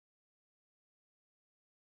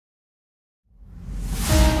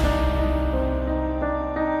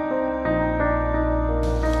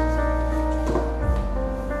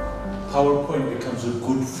PowerPoint becomes a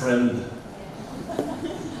good friend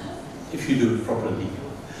if you do it properly.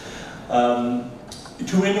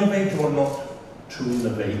 To innovate or not to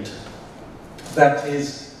innovate, that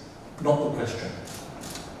is not the question.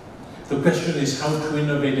 The question is how to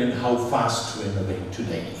innovate and how fast to innovate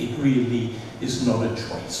today. It really is not a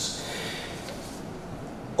choice.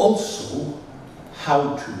 Also,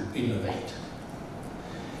 how to innovate.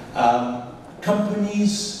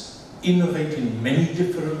 Companies innovate in many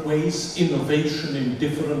different ways. Innovation in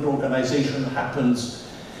different organizations happens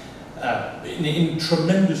in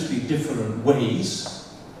tremendously different ways.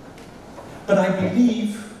 But I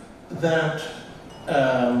believe that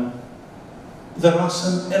there are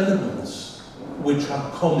some elements which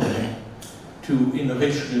are common to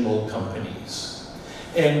innovation in all companies.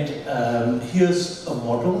 And here's a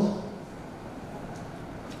model.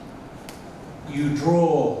 You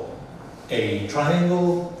draw a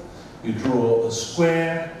triangle, you draw a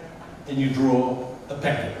square, and you draw a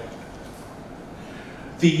pentagon.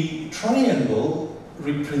 The triangle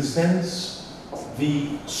represents the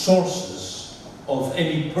sources of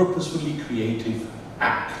any purposefully creative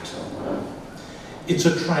act. It's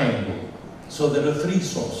a triangle, so there are three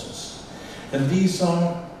sources. And these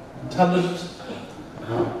are talent,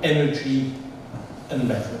 energy, and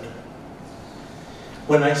method.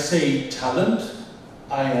 When I say talent,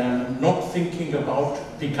 I am not thinking about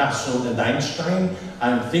Picasso and Einstein,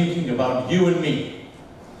 I'm thinking about you and me.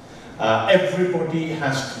 Everybody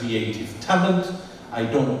has creative talent. I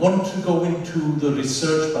don't want to go into the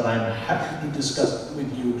research, but I'm happy to discuss it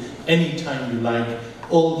with you anytime you like.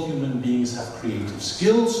 All human beings have creative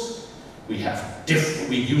skills. We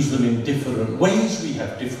use them in different ways. We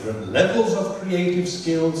have different levels of creative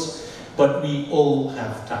skills, but we all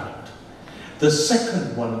have talent. The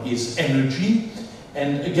second one is energy.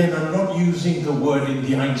 And again, I'm not using the word in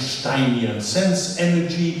the Einsteinian sense.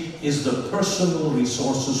 Energy is the personal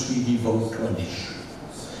resources we devote to an issue.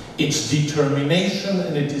 It's determination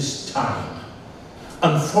and it is time.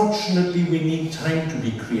 Unfortunately, we need time to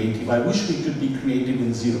be creative. I wish we could be creative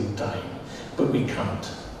in zero time, but we can't.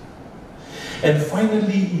 And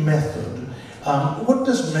finally, method. What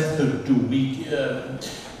does method do?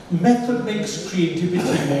 Method makes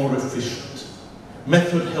creativity more efficient.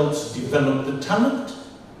 Method helps develop the talent.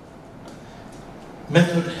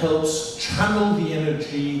 Method helps channel the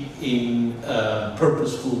energy in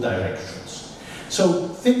purposeful directions. So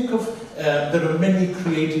think of, there are many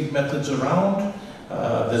creative methods around.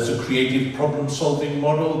 There's a creative problem-solving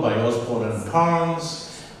model by Osborne and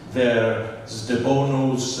Parnes. There's De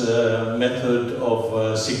Bono's method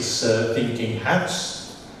of 6 thinking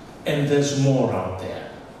hats. And there's more out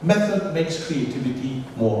there. Method makes creativity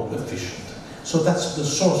more efficient. So that's the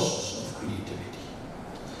sources of creativity.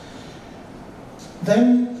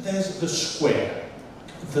 Then there's the square.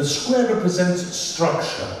 The square represents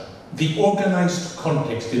structure, the organized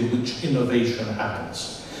context in which innovation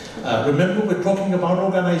happens. Remember, we're talking about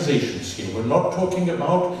organizations here. We're not talking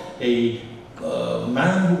about a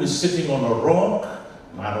man who is sitting on a rock,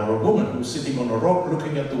 man or a woman who is sitting on a rock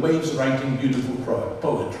looking at the waves writing beautiful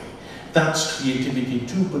poetry. That's creativity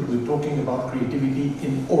too, but we're talking about creativity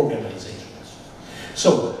in organizations.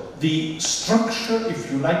 So the structure, if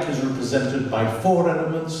you like, is represented by 4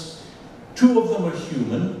 elements. 2 of them are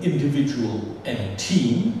human, individual and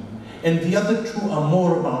team, and the other 2 are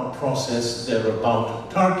more about process. They're about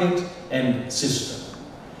target and system.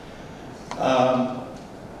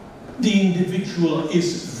 The individual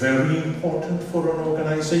is very important for an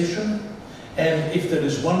organization, and if there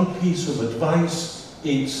is one piece of advice,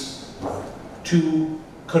 it's to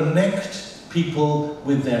connect people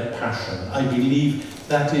with their passion. I believe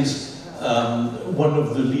that is one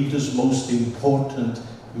of the leader's most important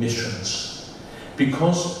missions,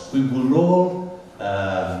 because we will all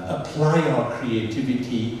apply our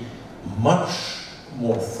creativity much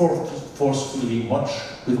more forcefully,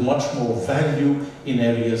 with much more value in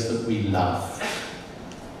areas that we love.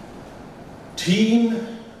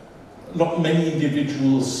 Team, not many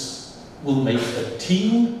individuals will make a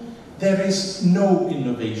team. There is no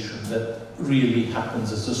innovation that really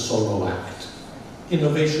happens as a solo act.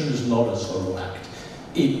 Innovation is not a solo act.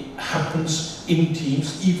 It happens in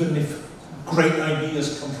teams, even if great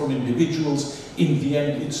ideas come from individuals, in the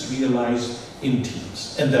end it's realized in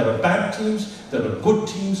teams. And there are bad teams, there are good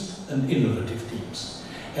teams, and innovative teams.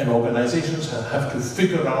 And organizations have to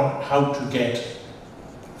figure out how to get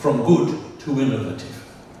from good to innovative.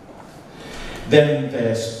 Then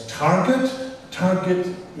there's target. Target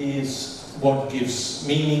is what gives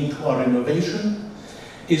meaning to our innovation.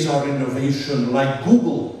 Is our innovation like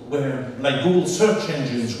Google, like Google search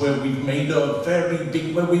engines, where we've made a very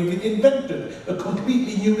big, where we've invented a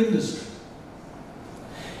completely new industry?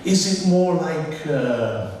 Is it more like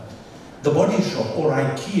The Body Shop or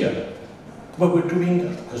IKEA, where we're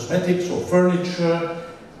doing cosmetics or furniture,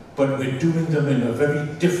 but we're doing them in a very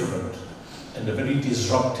different and a very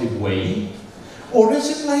disruptive way? Or is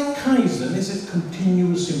it like Kaizen? Is it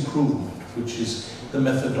continuous improvement, which is the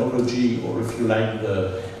methodology, or if you like,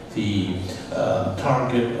 the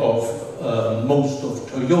target of most of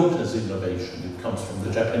Toyota's innovation? It comes from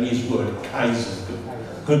the Japanese word Kaizen,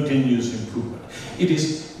 continuous improvement. It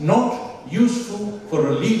is not useful for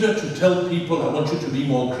a leader to tell people, I want you to be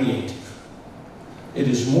more creative. It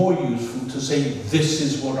is more useful to say, this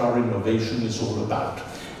is what our innovation is all about.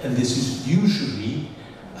 And this is usually,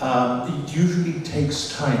 it usually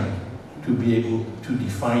takes time to be able to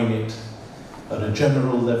define it at a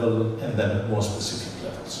general level and then at more specific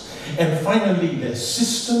levels. And finally, the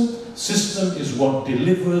system. System is what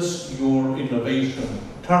delivers your innovation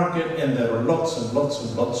target, and there are lots and lots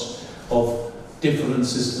and lots of different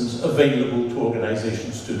systems available to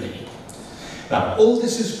organizations today. Now, all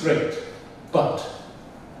this is great, but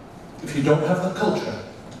if you don't have the culture,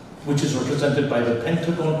 which is represented by the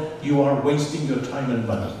Pentagon, you are wasting your time and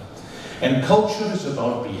money. And culture is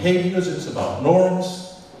about behaviors, it's about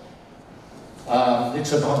norms,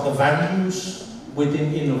 it's about the values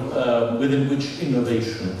within which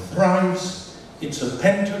innovation thrives. It's a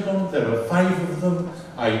pentagon, there are 5 of them: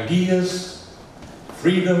 ideas,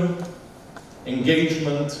 freedom,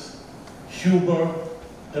 engagement, humor,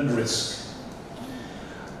 and risk.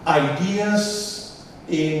 Ideas,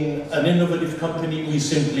 in an innovative company, we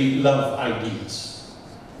simply love ideas.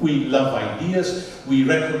 We love ideas, we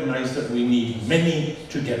recognize that we need many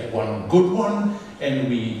to get one good one, and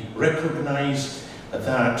we recognize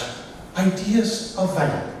that ideas are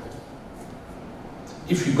valuable.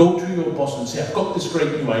 If you go to your boss and say, I've got this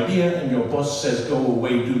great new idea, and your boss says, go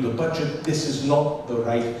away, do the budget, this is not the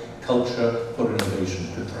right culture for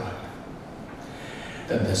innovation to thrive.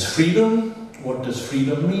 Then there's freedom. What does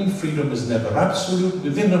freedom mean? Freedom is never absolute.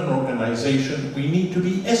 Within an organization, we need to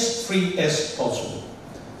be as free as possible.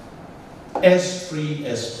 As free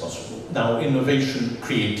as possible. Now, innovation,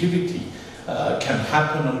 creativity, can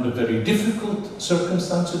happen under very difficult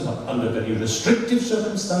circumstances, under very restrictive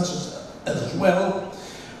circumstances as well,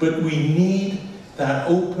 but we need that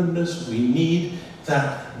openness, we need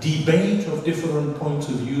that debate of different points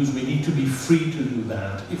of view, we need to be free to do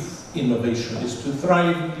that if innovation is to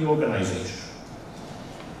thrive in the organization.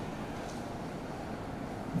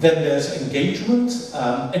 Then there's engagement,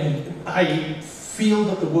 and I feel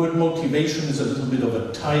that the word motivation is a little bit of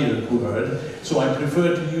a tired word, so I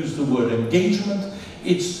prefer to use the word engagement.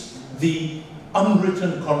 It's the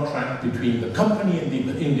unwritten contract between the company and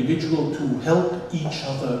the individual to help each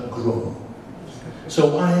other grow.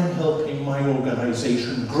 So I am helping my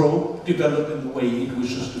organization grow, develop in the way it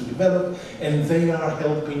wishes to develop, and they are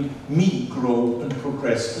helping me grow and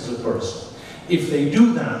progress as a person. If they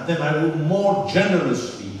do that, then I will more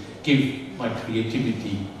generously give my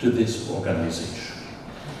creativity to this organization.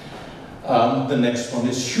 The next one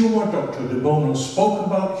is humor. Dr. De Bono spoke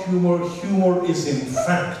about humor. Humor is in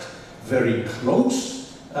fact very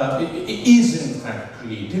close. It is in fact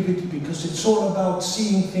creativity, because it's all about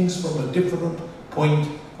seeing things from a different point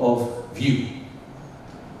of view.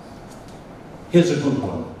 Here's a good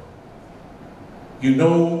one. You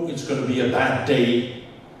know it's going to be a bad day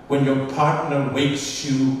when your partner wakes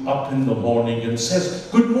you up in the morning and says,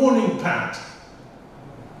 "Good morning, Pat,"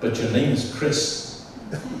 but your name is Chris.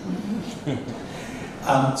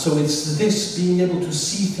 So it's this, being able to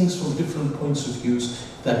see things from different points of view,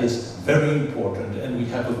 that is very important. And we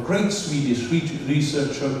have a great Swedish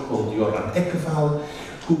researcher called Göran Ekvall,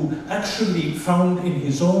 who actually found in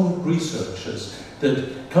his own researches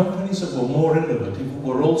that companies that were more innovative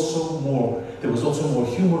were also more, there was also more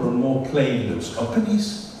humor and more play in those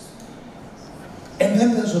companies. And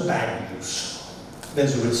then there's a bad news.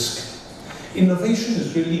 There's risk. Innovation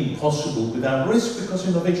is really impossible without risk, because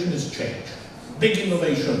innovation is change. Big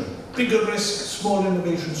innovation, bigger risk, small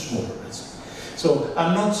innovation, smaller risk. So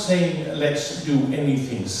I'm not saying let's do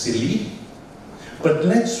anything silly, but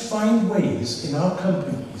let's find ways in our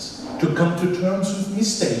companies to come to terms with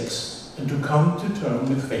mistakes and to come to terms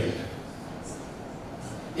with failure.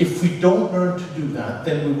 If we don't learn to do that,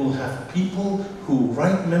 then we will have people who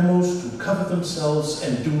write memos to cover themselves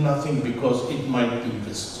and do nothing because it might be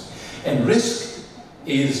risky. And risk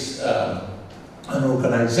is an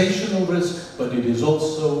organizational risk, but it is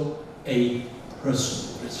also a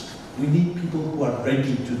personal risk. We need people who are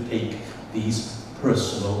ready to take these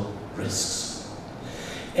personal risks.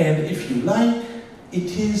 And if you like, it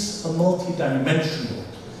is a multidimensional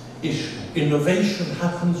issue. Innovation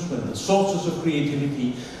happens when the sources of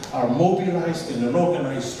creativity are mobilized in an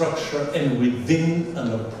organized structure and within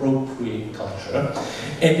an appropriate culture.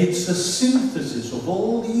 And it's a synthesis of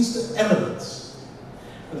all these elements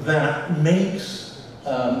that makes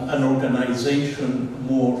an organization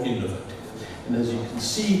more innovative. And as you can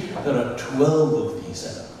see, there are 12 of these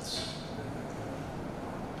elements.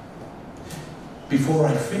 Before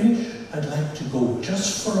I finish, I'd like to go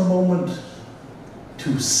just for a moment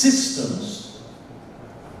to systems.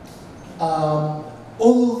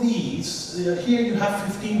 All these, here you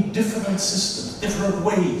have 15 different systems, different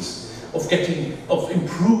ways of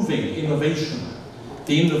improving innovation,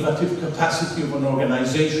 the innovative capacity of an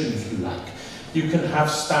organization, if you like. You can have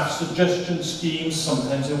staff suggestion schemes,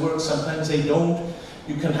 sometimes they work, sometimes they don't.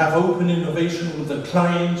 You can have open innovation with the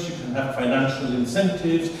clients, you can have financial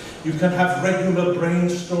incentives, you can have regular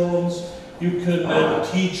brainstorms, you can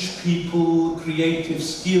teach people creative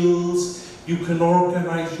skills, you can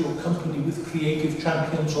organize your company with creative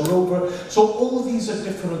champions all over. So all these are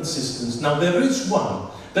different systems. Now there is one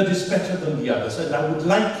that is better than the others, and I would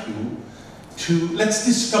like you to, let's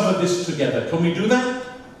discover this together. Can we do that?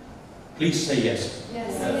 Please say yes.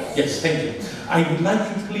 Yes. Yes, thank you. I would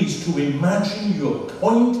like you please to imagine you're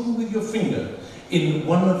pointing with your finger in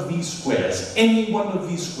one of these squares, any one of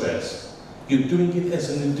these squares. You're doing it as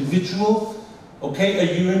an individual, okay?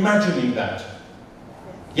 Are you imagining that?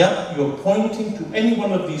 Yeah, you're pointing to any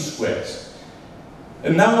one of these squares.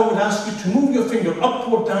 And now I would ask you to move your finger up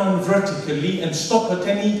or down vertically and stop at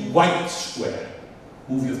any white square.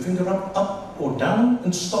 Move your finger up or down,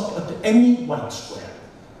 and stop at any white square.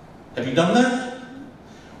 Have you done that?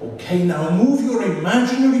 Okay, now move your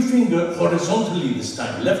imaginary finger horizontally this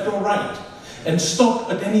time, left or right, and stop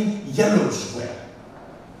at any yellow square.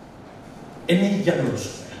 Any yellow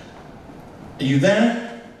square. Are you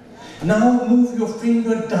there? Now move your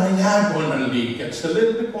finger diagonally. It gets a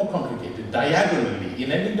little bit more complicated. Diagonally,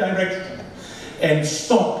 in any direction. And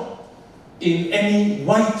stop in any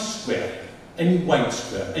white square. Any white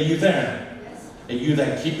square. Are you there? Yes. Are you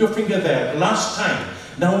there? Keep your finger there. Last time.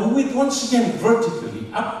 Now move it once again vertically,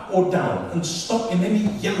 up or down, and stop in any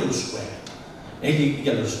yellow square. Any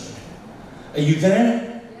yellow square. Are you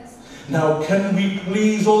there? Yes. Now can we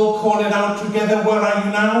please all call it out together? Where are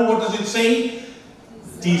you now? What does it say?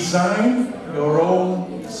 Design your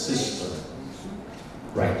own system.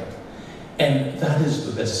 Right. And that is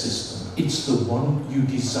the best system. It's the one you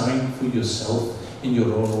design for yourself in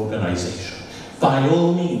your own organization. By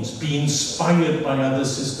all means, be inspired by other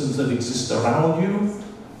systems that exist around you,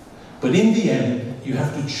 but in the end, you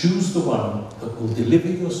have to choose the one that will deliver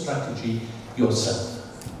your strategy yourself.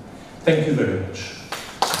 Thank you very much.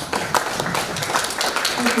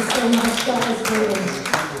 Thank you so much, that was brilliant.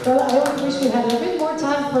 Well, I only wish we had a bit more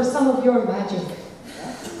time for some of your magic.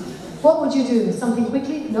 What would you do? Something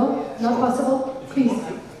quickly? No? Not possible? Please,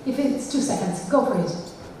 if it's 2 seconds, go for it.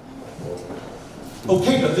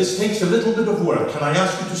 Okay, but this takes a little bit of work. Can I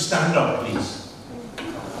ask you to stand up, please?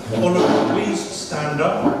 All of you, please stand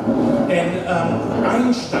up. And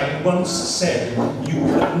Einstein once said, you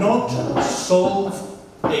cannot solve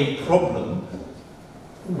a problem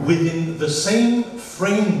within the same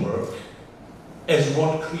framework as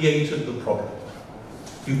what created the problem.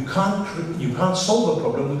 You can't solve a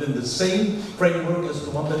problem within the same framework as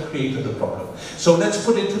the one that created the problem. So let's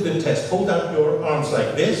put it to the test. Hold out your arms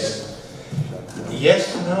like this.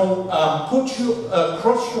 Yes, now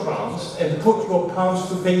cross your arms and put your palms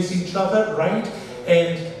to face each other, right?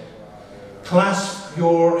 And clasp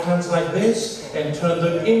your hands like this and turn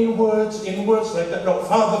them inwards like that. No,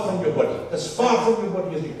 farther from your body. As far from your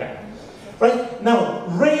body as you can. Right? Now,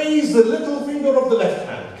 raise the little finger of the left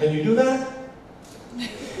hand. Can you do that?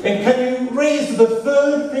 And can you raise the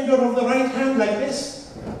third finger of the right hand like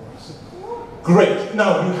this? Great.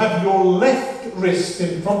 Now, you have your left wrist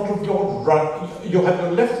in front of your right. You have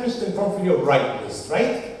your left wrist in front of your right wrist,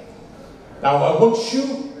 right? Now, I want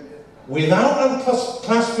you, without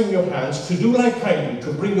unclasping your hands, to do like I do,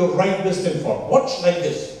 to bring your right wrist in front. Watch like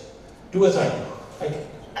this. Do as I do. Like,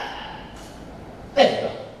 there you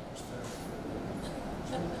go.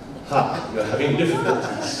 Ha, you're having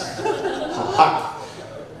difficulties. Ha ha.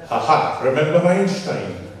 Ha ha. Remember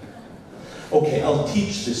Einstein? Okay, I'll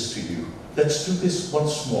teach this to you. Let's do this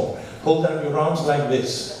once more. Hold out your arms like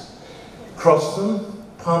this. Cross them,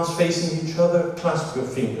 palms facing each other, clasp your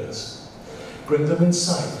fingers. Bring them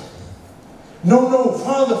inside. No,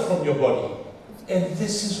 farther from your body. And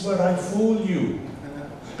this is where I fool you.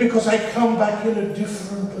 Because I come back in a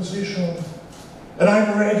different position. And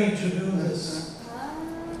I'm ready to do this.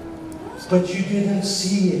 but you didn't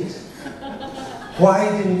see it. Why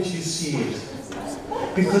didn't you see it?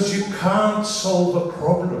 Because you can't solve a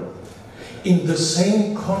problem in the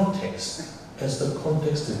same context as the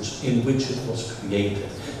context in which it was created.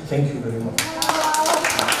 Thank you very much.